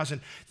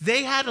 5,000.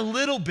 They had a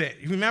little bit.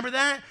 You remember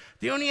that?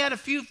 They only had a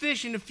few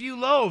fish and a few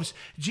loaves.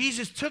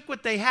 Jesus took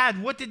what they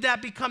had. What did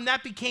that become?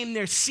 That became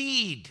their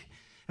seed.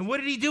 And what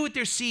did he do with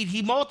their seed?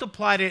 He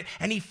multiplied it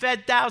and he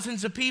fed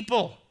thousands of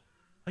people.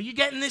 Are you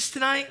getting this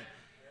tonight?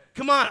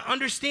 Come on,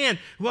 understand.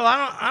 Well,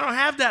 I don't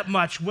have that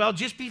much. Well,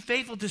 just be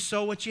faithful to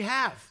sow what you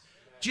have.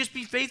 Just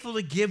be faithful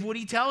to give what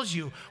he tells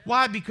you.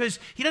 Why? Because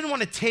he doesn't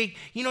want to take,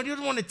 he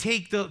doesn't want to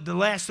take the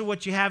last of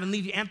what you have and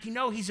leave you empty.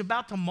 No, he's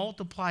about to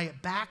multiply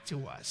it back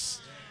to us.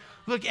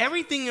 Look,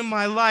 everything in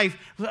my life,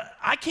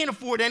 I can't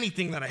afford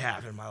anything that I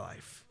have in my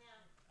life.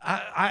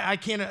 I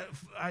can't,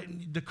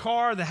 the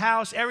car, the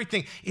house,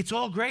 everything. It's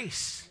all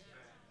grace.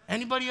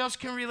 Anybody else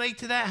can relate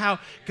to that? How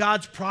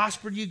God's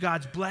prospered you,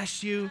 God's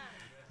blessed you.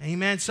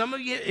 Amen. Some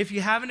of you, if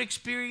you haven't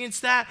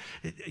experienced that,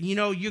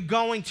 you're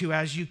going to,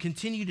 as you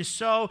continue to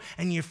sow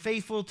and you're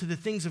faithful to the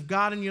things of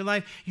God in your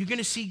life, you're going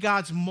to see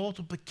God's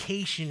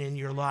multiplication in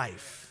your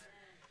life.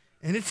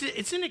 And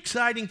it's an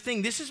exciting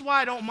thing. This is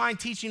why I don't mind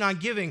teaching on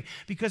giving,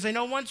 because I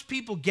know once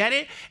people get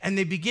it and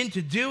they begin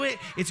to do it,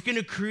 it's going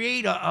to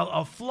create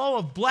a flow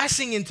of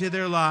blessing into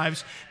their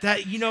lives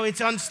that,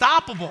 it's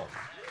unstoppable.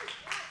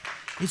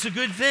 It's a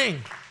good thing.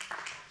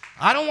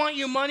 I don't want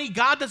your money.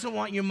 God doesn't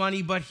want your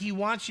money, but he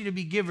wants you to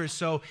be givers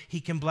so he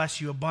can bless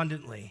you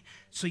abundantly,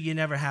 so you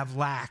never have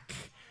lack.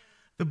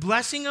 The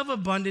blessing of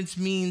abundance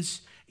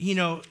means,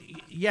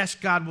 yes,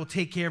 God will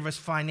take care of us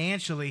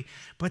financially,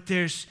 but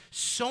there's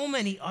so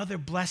many other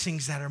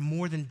blessings that are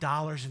more than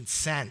dollars and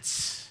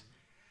cents.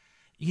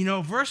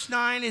 Verse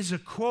 9 is a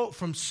quote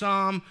from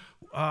Psalm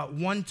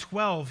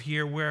 112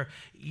 here, where,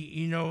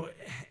 in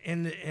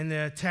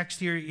the text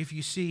here, if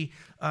you see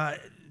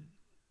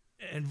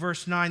in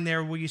verse 9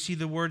 there, where you see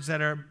the words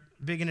that are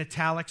big in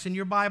italics in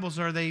your Bibles,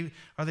 are they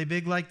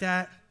big like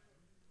that?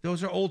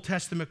 Those are Old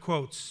Testament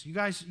quotes. You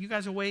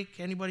guys awake?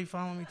 Anybody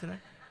following me today?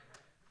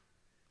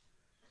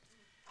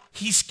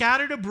 He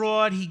scattered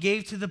abroad, he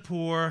gave to the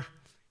poor,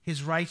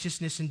 his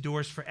righteousness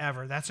endures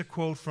forever. That's a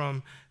quote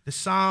from the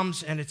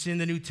Psalms, and it's in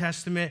the New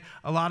Testament.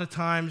 A lot of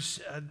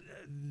times,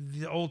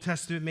 the Old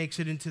Testament makes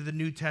it into the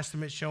New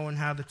Testament, showing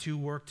how the two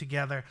work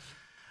together.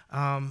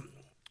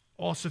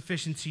 All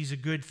sufficiency is a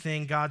good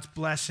thing, God's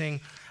blessing.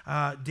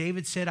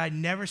 David said, I'd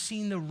never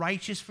seen the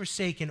righteous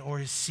forsaken or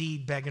his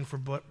seed begging for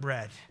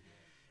bread.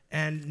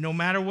 And no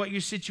matter what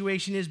your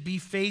situation is, be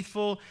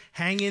faithful,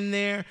 hang in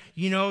there.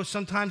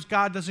 Sometimes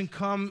God doesn't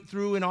come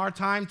through in our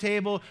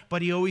timetable,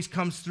 but he always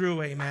comes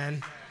through,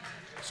 amen.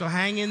 So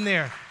hang in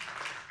there.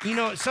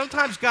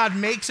 Sometimes God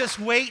makes us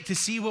wait to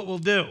see what we'll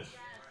do.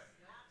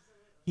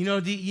 Do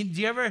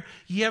you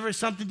ever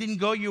something didn't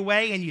go your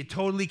way and you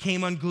totally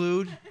came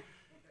unglued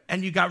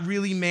and you got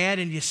really mad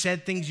and you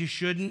said things you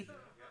shouldn't,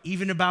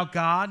 even about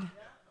God?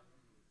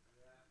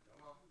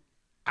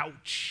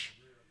 Ouch.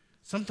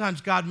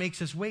 Sometimes God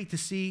makes us wait to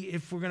see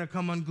if we're going to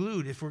come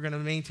unglued, if we're going to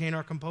maintain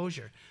our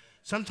composure.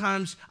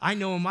 Sometimes I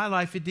know in my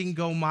life it didn't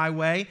go my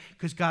way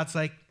because God's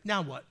like,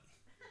 now what?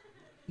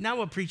 Now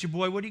what, preacher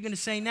boy? What are you going to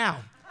say now?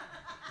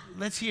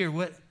 Let's hear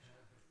what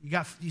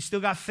you still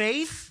got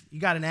faith?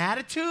 You got an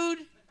attitude?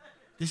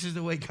 This is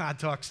the way God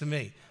talks to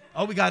me.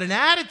 Oh, we got an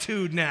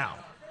attitude now.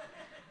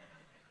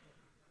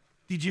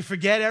 Did you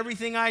forget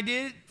everything I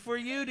did for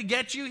you to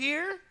get you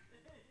here?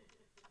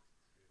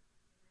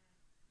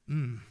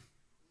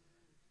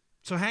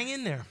 So hang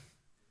in there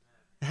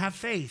and have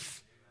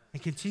faith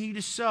and continue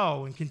to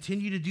sow and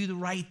continue to do the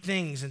right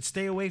things and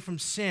stay away from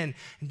sin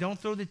and don't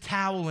throw the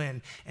towel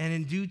in. And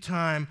in due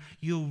time,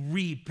 you'll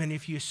reap. And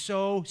if you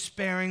sow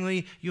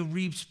sparingly, you'll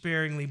reap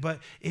sparingly. But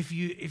if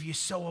you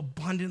sow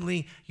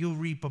abundantly, you'll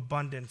reap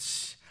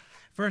abundance.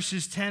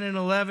 Verses 10 and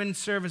 11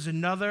 serve as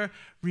another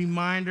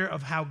reminder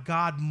of how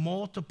God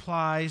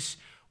multiplies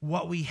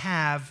what we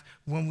have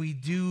when we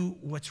do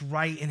what's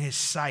right in his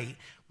sight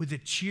with a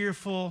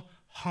cheerful,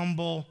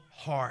 humble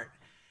heart.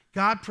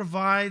 God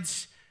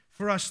provides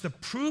for us the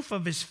proof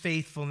of his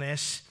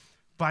faithfulness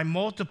by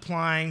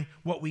multiplying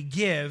what we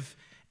give,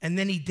 and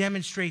then he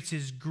demonstrates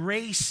his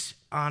grace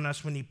on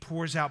us when he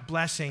pours out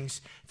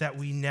blessings that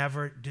we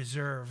never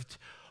deserved.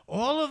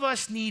 All of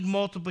us need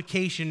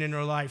multiplication in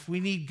our life. We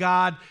need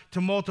God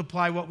to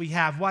multiply what we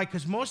have. Why?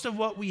 Because most of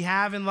what we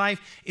have in life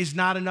is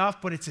not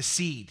enough, but it's a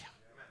seed.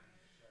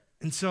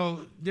 And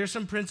so there's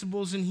some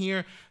principles in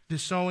here, the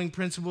sowing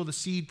principle, the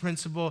seed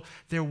principle.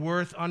 They're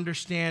worth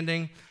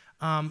understanding.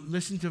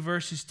 Listen to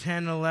verses 10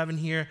 and 11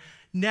 here.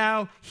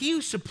 Now, he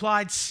who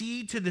supplied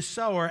seed to the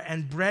sower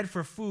and bread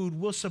for food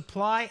will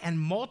supply and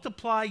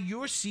multiply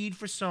your seed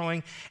for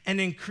sowing and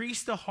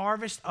increase the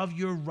harvest of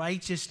your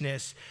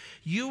righteousness.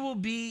 You will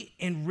be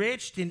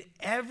enriched in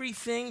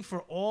everything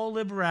for all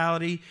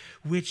liberality,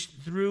 which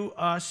through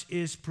us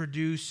is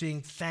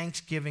producing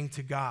thanksgiving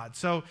to God.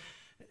 So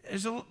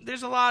there's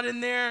a lot in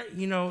there,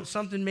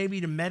 something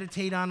maybe to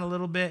meditate on a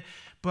little bit,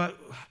 but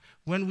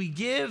when we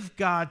give,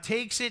 God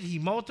takes it, he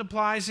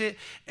multiplies it,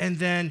 and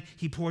then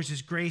he pours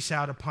his grace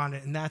out upon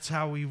it. And that's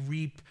how we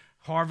reap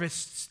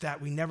harvests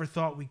that we never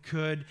thought we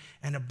could,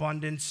 and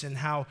abundance, and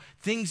how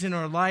things in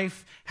our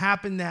life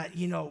happen that,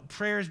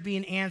 prayers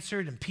being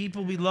answered, and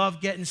people we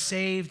love getting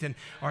saved, and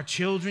our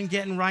children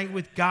getting right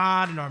with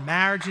God, and our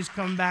marriages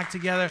coming back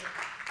together.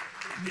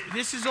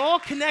 This is all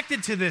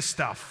connected to this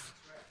stuff.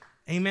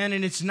 Amen.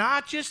 And it's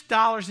not just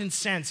dollars and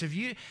cents. If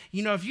you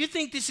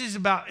think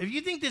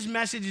this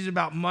message is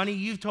about money,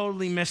 you've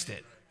totally missed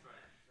it.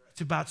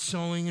 It's about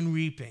sowing and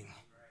reaping.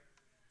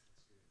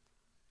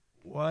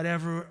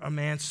 Whatever a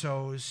man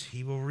sows,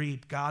 he will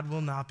reap. God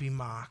will not be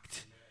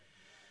mocked.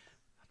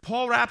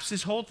 Paul wraps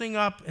this whole thing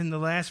up in the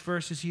last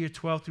verses here,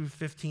 12 through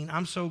 15.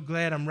 I'm so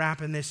glad I'm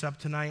wrapping this up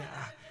tonight.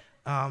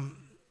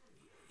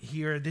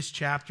 Here, this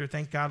chapter,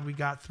 thank God we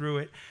got through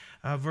it.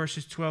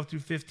 Verses 12 through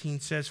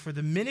 15 says, for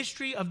the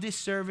ministry of this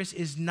service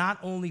is not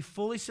only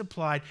fully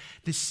supplied,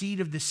 the seed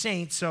of the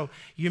saints. So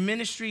your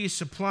ministry is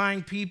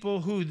supplying people,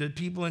 the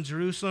people in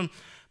Jerusalem,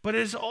 but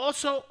it is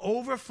also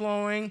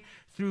overflowing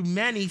through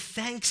many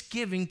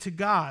thanksgiving to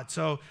God.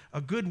 So a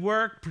good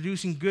work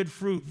producing good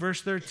fruit.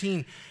 Verse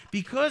 13,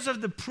 because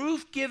of the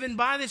proof given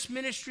by this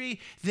ministry,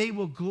 they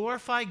will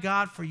glorify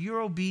God for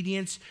your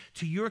obedience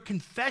to your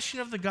confession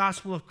of the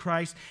gospel of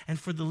Christ and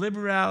for the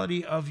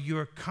liberality of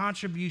your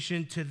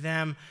contribution to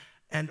them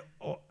and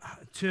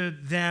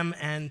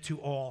to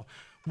all.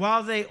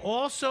 While they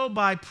also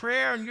by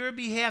prayer on your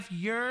behalf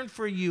yearn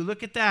for you.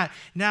 Look at that.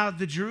 Now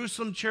the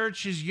Jerusalem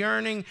church is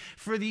yearning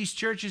for these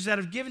churches that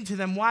have given to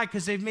them. Why?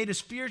 Because they've made a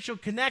spiritual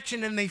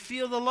connection and they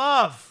feel the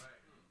love.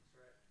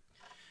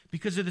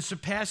 because of the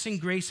surpassing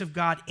grace of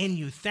God in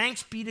you.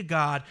 Thanks be to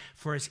God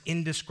for his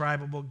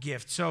indescribable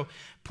gift. So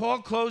Paul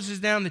closes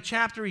down the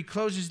chapter. He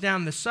closes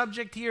down the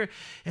subject here,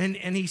 and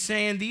he's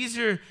saying these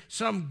are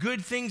some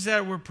good things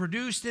that were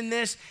produced in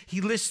this.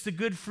 He lists the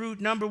good fruit.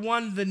 Number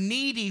one, the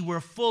needy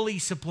were fully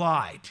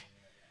supplied.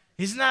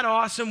 Isn't that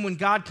awesome when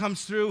God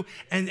comes through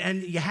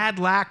and you had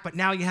lack, but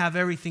now you have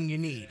everything you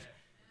need?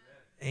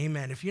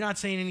 Amen. If you're not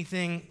saying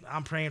anything,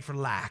 I'm praying for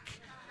lack.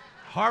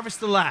 Harvest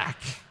the lack.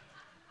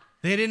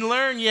 They didn't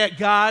learn yet,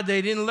 God.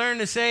 They didn't learn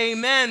to say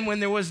amen when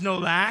there was no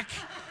lack.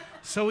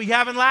 So we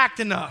haven't lacked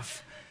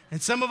enough.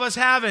 And some of us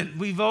haven't.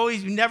 We've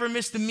never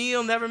missed a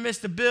meal, never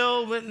missed a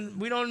bill.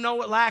 We don't know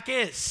what lack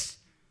is.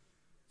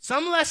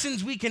 Some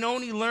lessons we can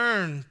only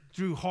learn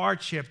through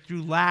hardship,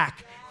 through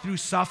lack, through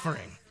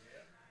suffering.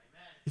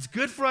 It's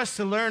good for us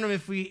to learn them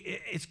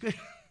it's good.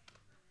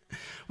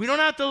 We don't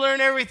have to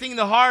learn everything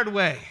the hard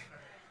way.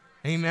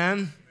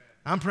 Amen.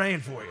 I'm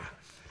praying for you.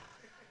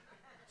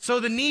 So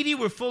the needy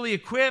were fully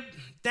equipped.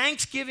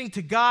 Thanksgiving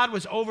to God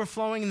was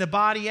overflowing in the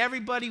body.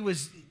 Everybody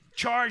was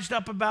charged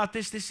up about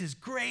this. This is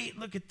great.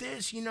 Look at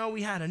this.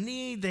 We had a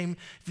need.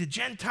 The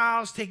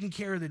Gentiles taking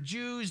care of the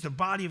Jews, the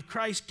body of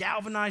Christ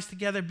galvanized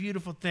together.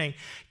 Beautiful thing.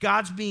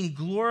 God's being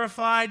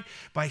glorified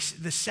by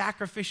the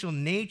sacrificial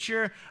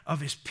nature of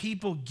his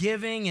people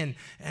giving and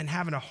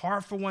having a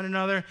heart for one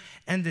another.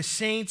 And the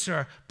saints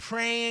are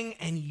praying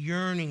and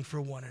yearning for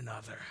one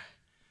another.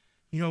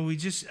 I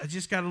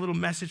just got a little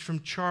message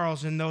from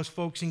Charles and those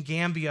folks in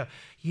Gambia.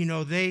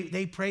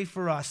 They pray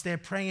for us. They're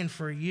praying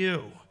for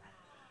you.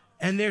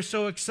 And they're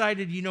so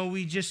excited.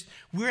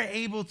 We're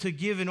able to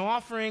give an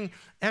offering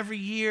every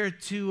year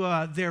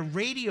to their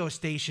radio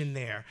station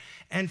there.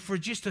 And for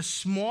just a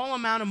small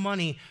amount of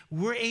money,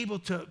 we're able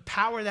to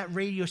power that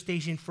radio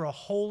station for a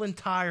whole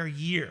entire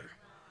year.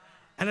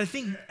 And I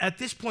think at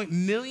this point,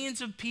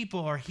 millions of people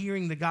are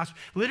hearing the gospel.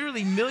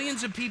 Literally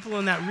millions of people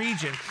in that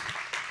region.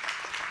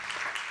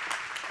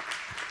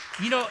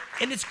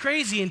 And it's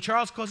crazy. And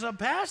Charles calls up,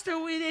 Pastor,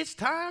 it's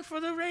time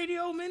for the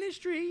radio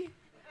ministry.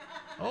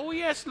 Oh,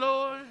 yes,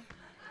 Lord.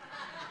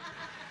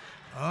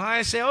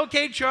 I say,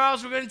 okay,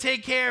 Charles, we're going to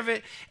take care of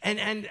it.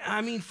 And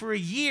I mean, for a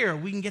year,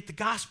 we can get the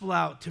gospel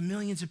out to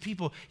millions of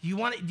people. Do you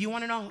want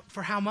to know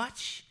for how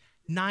much?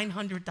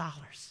 $900.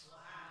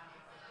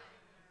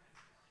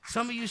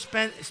 Some of you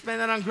spend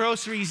that on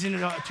groceries in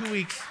 2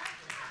 weeks.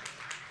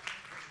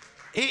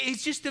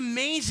 It's just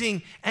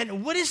amazing.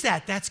 And what is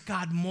that? That's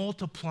God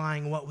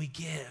multiplying what we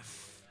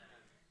give.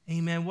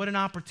 Amen. What an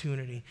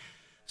opportunity.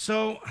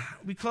 So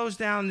we close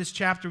down this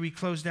chapter. We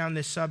close down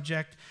this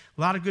subject.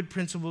 A lot of good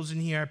principles in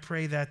here. I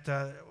pray that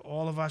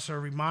all of us are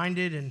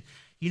reminded. And,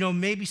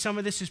 maybe some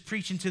of this is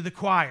preaching to the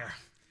choir.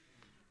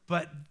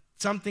 But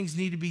some things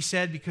need to be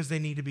said because they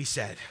need to be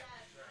said.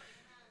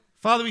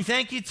 Father, we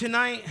thank you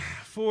tonight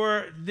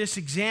for this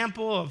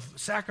example of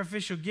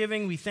sacrificial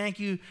giving. We thank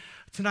you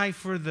tonight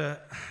for the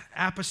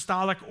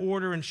apostolic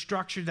order and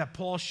structure that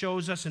Paul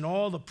shows us and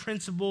all the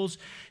principles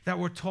that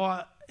were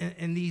taught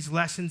in these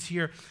lessons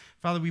here.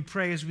 Father, we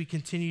pray as we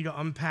continue to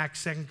unpack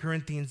 2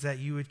 Corinthians that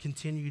you would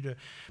continue to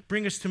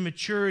bring us to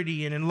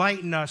maturity and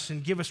enlighten us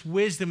and give us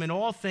wisdom in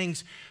all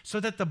things so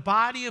that the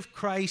body of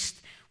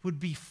Christ would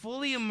be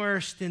fully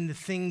immersed in the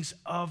things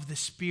of the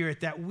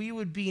Spirit, that we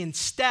would be in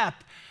step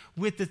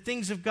with the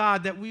things of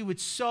God, that we would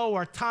sow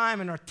our time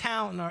and our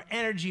talent and our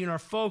energy and our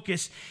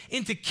focus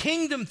into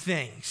kingdom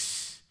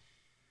things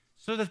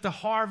so that the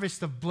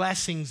harvest of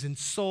blessings and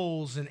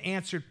souls and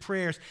answered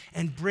prayers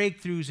and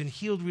breakthroughs and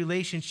healed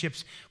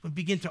relationships would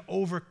begin to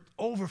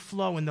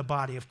overflow in the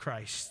body of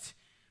Christ.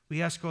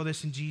 We ask all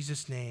this in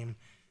Jesus' name,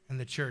 and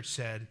the church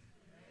said,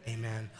 amen.